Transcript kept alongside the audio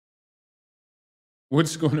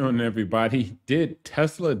What's going on, everybody? Did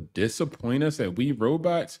Tesla disappoint us at We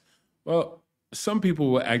Robots? Well, some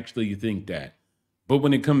people will actually think that. But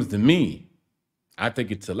when it comes to me, I think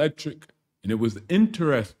it's electric and it was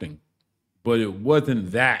interesting, but it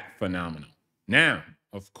wasn't that phenomenal. Now,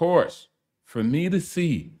 of course, for me to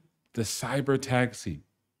see the cyber taxi,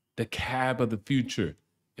 the cab of the future,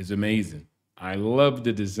 is amazing. I love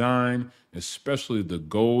the design, especially the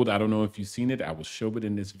gold. I don't know if you've seen it. I will show it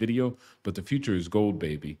in this video, but the future is gold,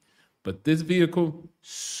 baby. But this vehicle,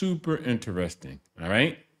 super interesting, all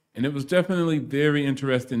right? And it was definitely very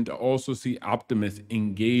interesting to also see Optimus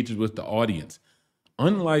engage with the audience.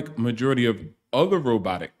 Unlike majority of other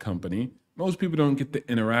robotic company, most people don't get to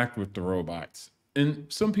interact with the robots. And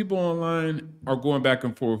some people online are going back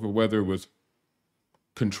and forth with whether it was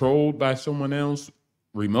controlled by someone else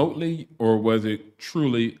remotely or was it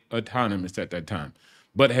truly autonomous at that time.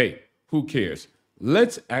 But hey, who cares?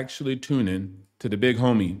 Let's actually tune in to the big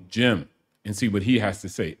homie, Jim, and see what he has to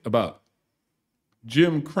say about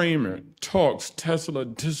Jim Cramer talks Tesla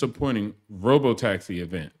disappointing robotaxi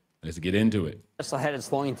event. Let's get into it. Tesla had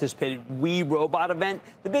its long-anticipated We Robot event,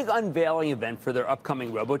 the big unveiling event for their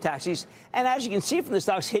upcoming robotaxis. And as you can see from the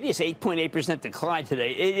stock's hideous 8.8% decline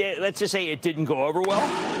today, let's just say it didn't go over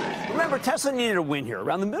well. Remember, Tesla needed a win here.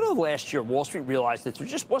 Around the middle of last year, Wall Street realized that there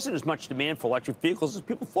just wasn't as much demand for electric vehicles as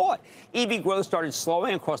people thought. EV growth started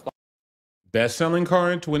slowing across the best-selling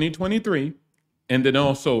car in 2023, and then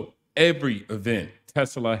also every event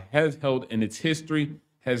Tesla has held in its history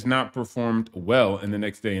has not performed well in the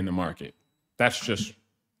next day in the market. That's just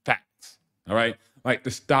facts, all right? Like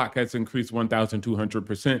the stock has increased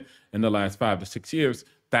 1,200% in the last 5 to 6 years.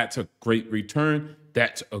 That's a great return.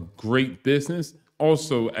 That's a great business.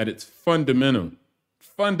 Also at its fundamental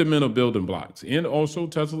building blocks. And also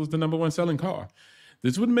Tesla is the #1 selling car.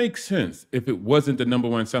 This would make sense if it wasn't the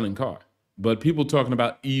 #1 selling car. But people talking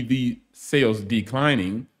about EV sales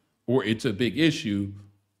declining or it's a big issue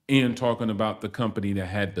and talking about the company that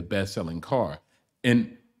had the best-selling car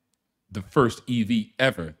and the first EV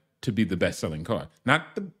ever to be the best-selling car.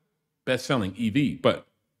 Not the best-selling EV, but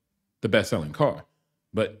the best-selling car.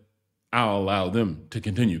 But I'll allow them to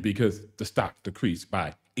continue because the stock decreased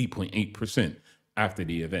by 8.8% after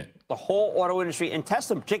the event. The whole auto industry, and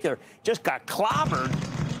Tesla in particular, just got clobbered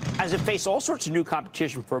as it faced all sorts of new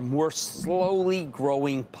competition for a more slowly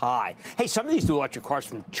growing pie. Hey, some of these new electric cars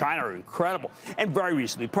from China are incredible and very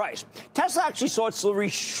reasonably priced. Tesla actually saw its delivery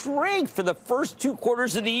shrink for the first 2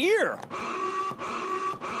 quarters of the year.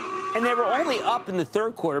 And they were only up in the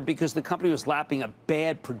 3rd quarter because the company was lapping a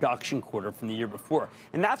bad production quarter from the year before.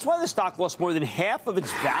 And that's why the stock lost more than half of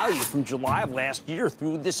its value from July of last year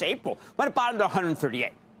through this April, when it bottomed to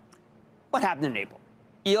 138. What happened in April?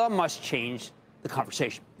 Elon Musk changed the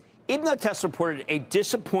conversation. Even though Tesla reported a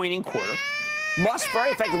disappointing quarter, Musk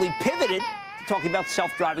very effectively pivoted to talking about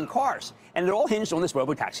self-driving cars. And it all hinged on this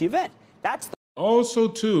robotaxi event. Also,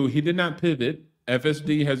 too, he did not pivot.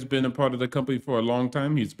 FSD has been a part of the company for a long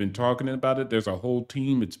time. He's been talking about it. There's a whole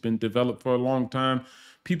team. It's been developed for a long time.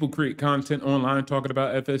 People create content online talking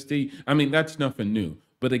about FSD. I mean, that's nothing new.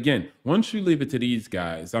 But again, once you leave it to these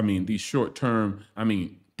guys, I mean, these short-term,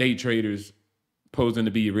 day traders posing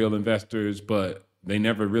to be real investors, but they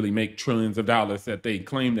never really make trillions of dollars that they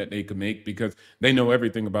claim that they could make because they know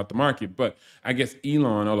everything about the market. But I guess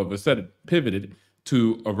Elon all of a sudden pivoted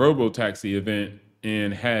to a robo-taxi event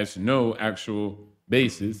and has no actual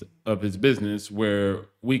basis of his business where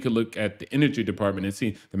we could look at the energy department and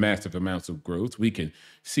see the massive amounts of growth. We can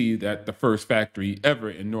see that the first factory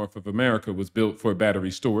ever in North of America was built for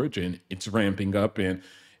battery storage and it's ramping up and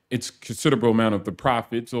it's considerable amount of the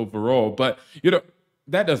profits overall. But,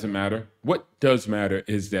 that doesn't matter. What does matter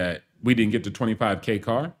is that we didn't get the 25K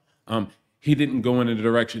car. He didn't go in the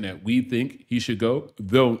direction that we think he should go,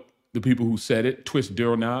 though the people who said it twist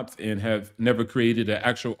doorknobs and have never created an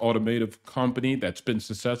actual automotive company that's been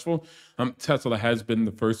successful. Tesla has been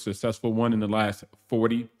the first successful one in the last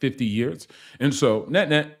 40, 50 years. And so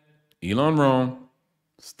net, Elon wrong,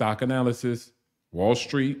 stock analysis, Wall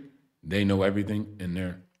Street, they know everything and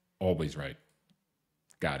they're always right.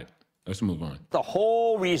 Got it. Let's move on. The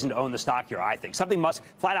whole reason to own the stock here, I think. Something Musk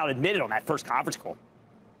flat out admitted on that first conference call.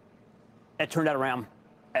 It turned out around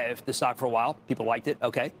the stock for a while. People liked it.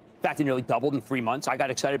 Okay. In fact, it nearly doubled in 3 months. I got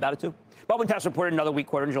excited about it, too. But when Tesla reported another weak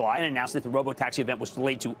quarter in July and announced that the robotaxi event was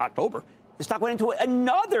delayed to October, the stock went into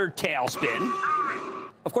another tailspin.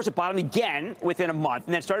 Of course, it bottomed again within a month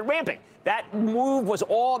and then started ramping. That move was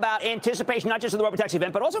all about anticipation, not just of the robotaxi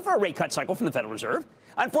event, but also for a rate cut cycle from the Federal Reserve.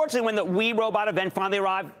 Unfortunately, when the We Robot event finally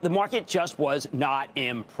arrived, the market just was not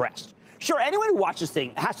impressed. Sure, anyone who watched this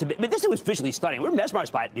thing has to be, I mean, this thing was visually stunning. We were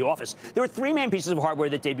mesmerized by it in the office. There were three main pieces of hardware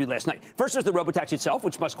that debuted last night. First, there's the Robotaxi itself,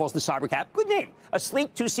 which Musk calls the Cybercab. Good name. A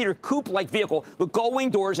sleek two-seater coupe-like vehicle with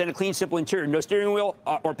gull-wing doors and a clean, simple interior. No steering wheel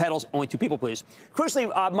or pedals. Only two people, please. Crucially,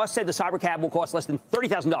 Musk said the Cybercab will cost less than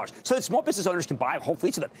 $30,000, so that small business owners can buy whole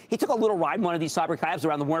fleets of them. He took a little ride in one of these Cybercabs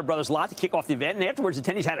around the Warner Brothers lot to kick off the event, and afterwards,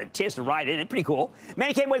 attendees had a chance to ride in it. Pretty cool.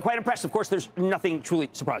 Many came away quite impressed. Of course, there's nothing truly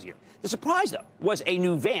surprising here. The surprise, though, was a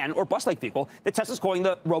new van or bus-like vehicle that Tesla's calling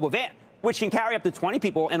the Robo-Van, which can carry up to 20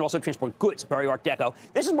 people and also transport goods. Very Art Deco.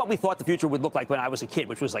 This is what we thought the future would look like when I was a kid,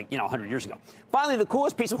 which was like, 100 years ago. Finally, the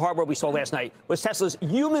coolest piece of hardware we saw last night was Tesla's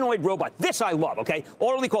humanoid robot. This I love, okay?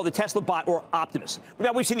 Orally called the Tesla Bot or Optimus.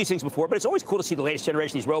 Now, we've seen these things before, but it's always cool to see the latest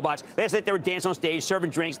generation of these robots. Last night, they were dancing on stage, serving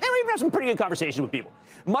drinks. They were even having some pretty good conversations with people.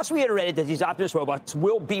 Musk reiterated that these Optimus robots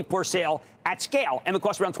will be for sale at scale and will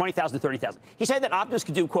cost around $20,000 to $30,000. He said that Optimus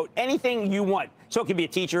could do, quote, anything you want. So it can be a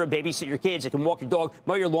teacher, babysit your kids, it can walk your dog,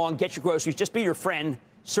 mow your lawn, get your groceries, just be your friend,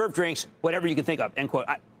 serve drinks, whatever you can think of, end quote.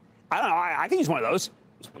 I don't know, I can use one of those.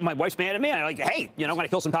 My wife's mad at me, and I'm like, hey, want to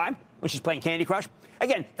kill some time when she's playing Candy Crush?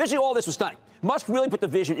 Again, visually, all this was stunning. Musk really put the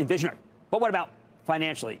vision in visionary. But what about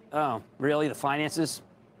financially? Oh, really? The finances?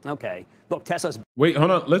 Okay. Look, Tesla's... Wait, hold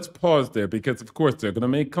on. Let's pause there because, of course, they're going to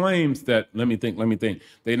make claims that, let me think.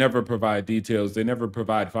 They never provide details. They never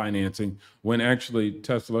provide financing when actually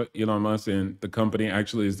Tesla, Elon Musk, and the company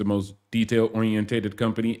actually is the most detail-orientated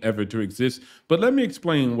company ever to exist. But let me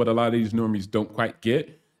explain what a lot of these normies don't quite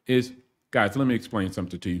get is, guys, let me explain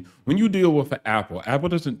something to you. When you deal with Apple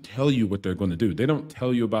doesn't tell you what they're going to do. They don't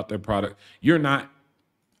tell you about their product. You're not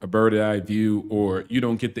a bird's eye view, or you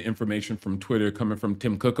don't get the information from Twitter coming from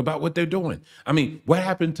Tim Cook about what they're doing. I mean, what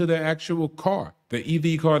happened to their actual car, the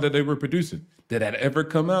EV car that they were producing? Did that ever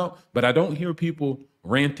come out? But I don't hear people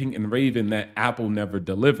ranting and raving that Apple never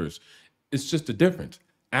delivers. It's just a difference.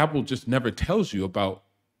 Apple just never tells you about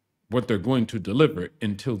what they're going to deliver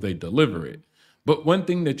until they deliver it. But one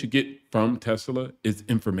thing that you get from Tesla is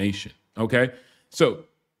information, okay? So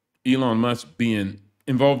Elon Musk being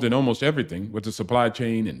involved in almost everything with the supply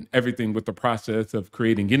chain and everything with the process of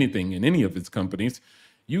creating anything in any of its companies,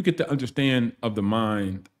 you get to understand of the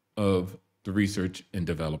mind of the research and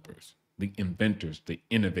developers, the inventors, the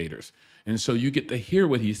innovators. And so you get to hear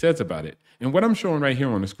what he says about it. And what I'm showing right here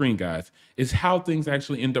on the screen, guys, is how things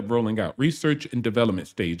actually end up rolling out. Research and development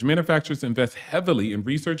stage. Manufacturers invest heavily in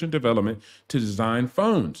research and development to design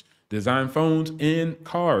phones in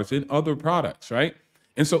cars, in other products, right?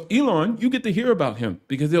 And so Elon, you get to hear about him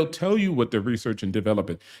because he'll tell you what they're researching and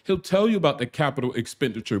developing. He'll tell you about the capital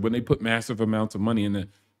expenditure when they put massive amounts of money in a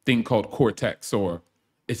thing called Cortex or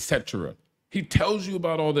etc. He tells you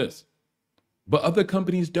about all this, but other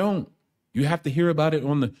companies don't. You have to hear about it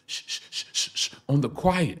on the on the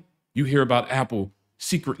quiet. You hear about Apple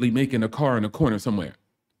secretly making a car in a corner somewhere,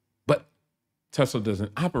 but Tesla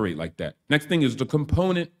doesn't operate like that. Next thing is the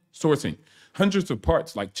component sourcing. Hundreds of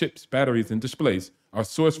parts like chips, batteries, and displays are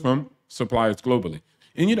sourced from suppliers globally.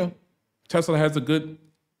 And Tesla has a good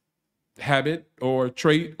habit or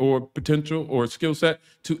trait or potential or skill set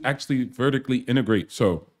to actually vertically integrate.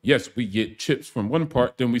 So yes, we get chips from one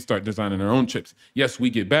part, then we start designing our own chips. Yes, we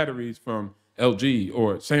get batteries from LG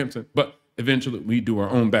or Samsung, but eventually we do our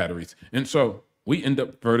own batteries. And so we end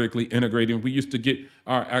up vertically integrating. We used to get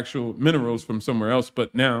our actual minerals from somewhere else,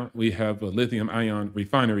 but now we have a lithium ion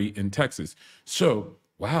refinery in Texas. So,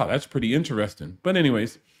 wow, that's pretty interesting. But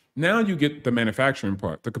anyways, now you get the manufacturing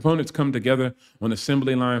part. The components come together on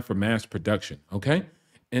assembly line for mass production, okay?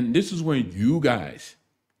 And this is where you guys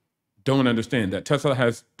don't understand that Tesla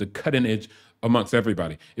has the cutting edge amongst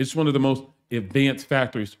everybody. It's one of the most advanced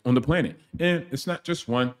factories on the planet. And it's not just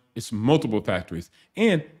one, it's multiple factories.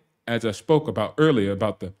 And as I spoke about earlier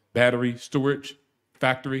about the battery storage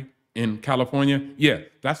factory in California, yeah,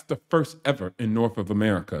 that's the first ever in North of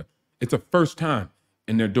America. It's the first time,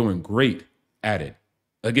 and they're doing great at it.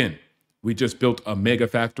 Again, we just built a mega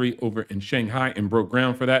factory over in Shanghai and broke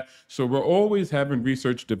ground for that. So we're always having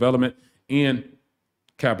research, development, and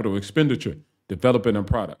capital expenditure, developing a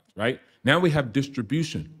product, right? Now we have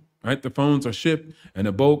distribution, right? The phones are shipped in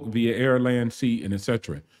a bulk via air, land, sea, and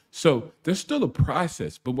etc. So there's still a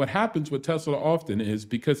process. But what happens with Tesla often is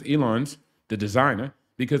because Elon's the designer,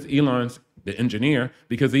 because Elon's the engineer,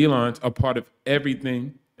 because Elon's a part of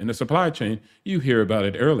everything in the supply chain, you hear about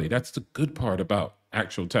it early. That's the good part about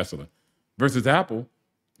actual Tesla. Versus Apple,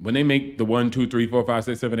 when they make the 1, 2, 3, 4, 5,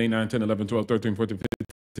 6, 7, 8, 9, 10, 11, 12, 13, 14, 15,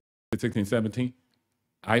 16, 17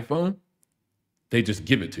 iPhone, they just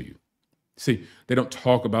give it to you. See, they don't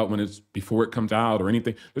talk about when it's before it comes out or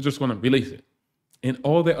anything. They're just going to release it. And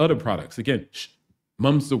all the other products, again,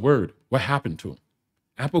 mum's the word. What happened to them?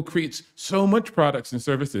 Apple creates so much products and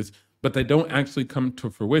services, but they don't actually come to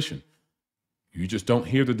fruition. You just don't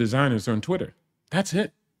hear the designers on Twitter. That's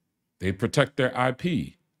it. They protect their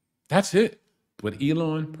IP. That's it. But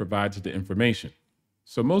Elon provides the information.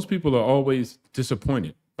 So most people are always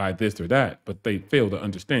disappointed by this or that, but they fail to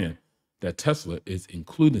understand that Tesla is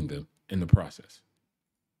including them in the process.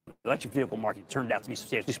 The electric vehicle market turned out to be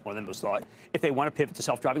substantially smaller than most thought. If they want to pivot to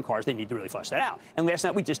self-driving cars, they need to really flesh that out. And last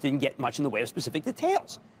night, we just didn't get much in the way of specific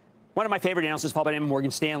details. One of my favorite analysts, followed by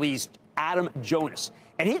Morgan Stanley's Adam Jonas.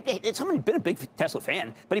 And it's someone who's been a big Tesla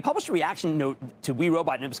fan, but he published a reaction note to We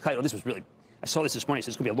Robot, and it was titled, this was really, I saw this morning, so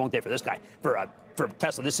it's going to be a long day for this guy, for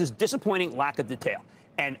Tesla. This is disappointing lack of detail.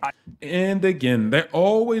 And again, they're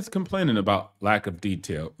always complaining about lack of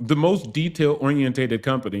detail. The most detail-oriented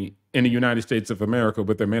company in the United States of America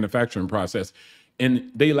with their manufacturing process,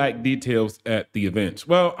 and they lack details at the events.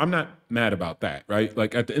 Well, I'm not mad about that, right?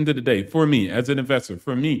 Like at the end of the day, for me as an investor,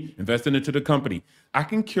 for me investing into the company, I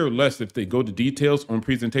can care less if they go to details on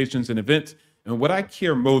presentations and events. And what I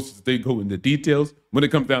care most is they go into details when it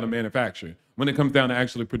comes down to manufacturing, when it comes down to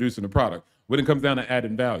actually producing a product, when it comes down to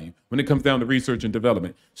adding value, when it comes down to research and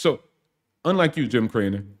development. So unlike you, Jim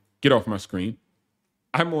Craner, get off my screen.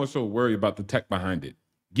 I more so worry about the tech behind it.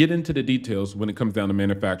 Get into the details when it comes down to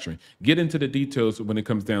manufacturing. Get into the details when it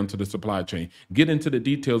comes down to the supply chain. Get into the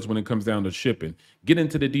details when it comes down to shipping. Get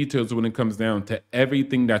into the details when it comes down to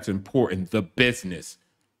everything that's important, the business.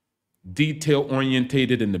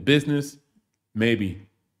 Detail-orientated in the business, maybe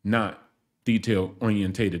not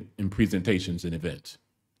detail-orientated in presentations and events.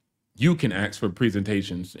 You can ask for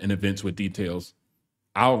presentations and events with details.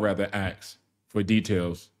 I'll rather ask for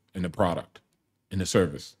details in the product, in the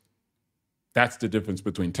service. That's the difference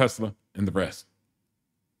between Tesla and the rest.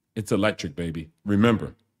 It's electric, baby.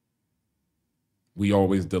 Remember, we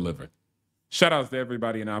always deliver. Shout outs to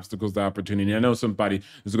everybody in Obstacles to Opportunity. I know somebody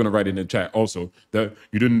is going to write in the chat also that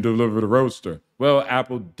you didn't deliver the Roadster. Well,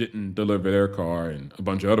 Apple didn't deliver their car and a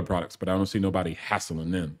bunch of other products, but I don't see nobody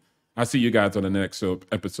hassling them. I'll see you guys on the next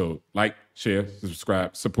episode. Like, share,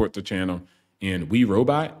 subscribe, support the channel. And We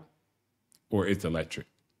Robot, or it's electric?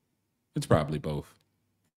 It's probably both.